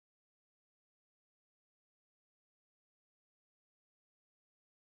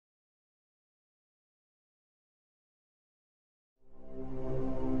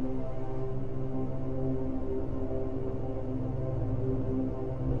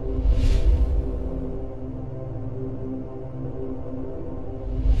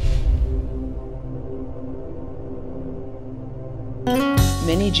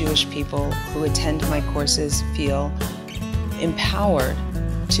Many Jewish people who attend my courses feel empowered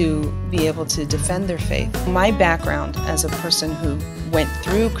to be able to defend their faith. My background as a person who went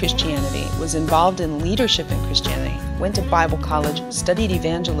through Christianity, was involved in leadership in Christianity, went to Bible college, studied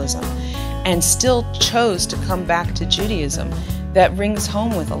evangelism, and still chose to come back to Judaism. That rings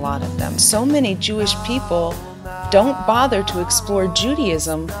home with a lot of them. So many Jewish people don't bother to explore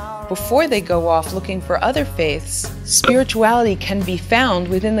Judaism before they go off looking for other faiths. Spirituality can be found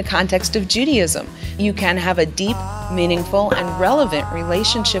within the context of Judaism. You can have a deep, meaningful, and relevant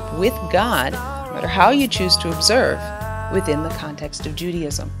relationship with God, no matter how you choose to observe, within the context of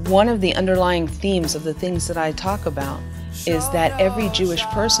Judaism. One of the underlying themes of the things that I talk about is that every Jewish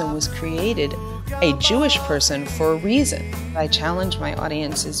person was created a Jewish person for a reason. I challenge my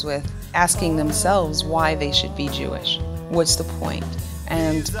audiences with asking themselves why they should be Jewish. What's the point?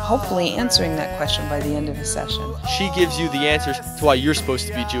 And hopefully answering that question by the end of the session. She gives you the answers to why you're supposed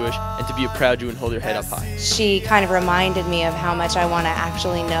to be Jewish and to be a proud Jew and hold your head up high. She kind of reminded me of how much I want to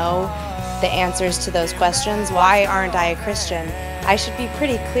actually know the answers to those questions. Why aren't I a Christian? I should be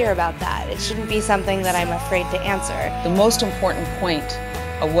pretty clear about that. It shouldn't be something that I'm afraid to answer. The most important point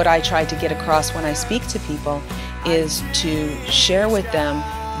of what I try to get across when I speak to people is to share with them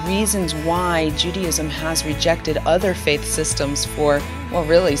reasons why Judaism has rejected other faith systems for, well,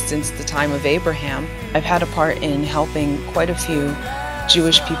 really since the time of Abraham. I've had a part in helping quite a few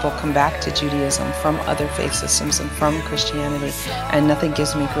Jewish people come back to Judaism from other faith systems and from Christianity, and nothing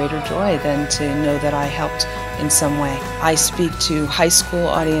gives me greater joy than to know that I helped in some way. I speak to high school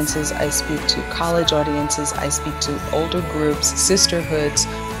audiences, I speak to college audiences, I speak to older groups, sisterhoods,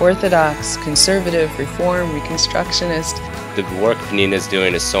 Orthodox, conservative, Reform, Reconstructionist. The work Penina is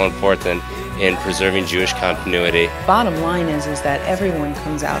doing is so important in preserving Jewish continuity. Bottom line is that everyone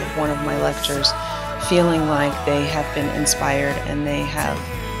comes out of one of my lectures feeling like they have been inspired and they have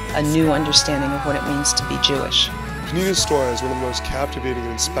a new understanding of what it means to be Jewish. Penina's story is one of the most captivating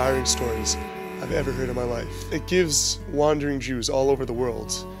and inspiring stories I've ever heard in my life. It gives wandering Jews all over the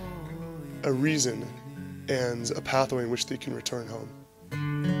world a reason and a pathway in which they can return home.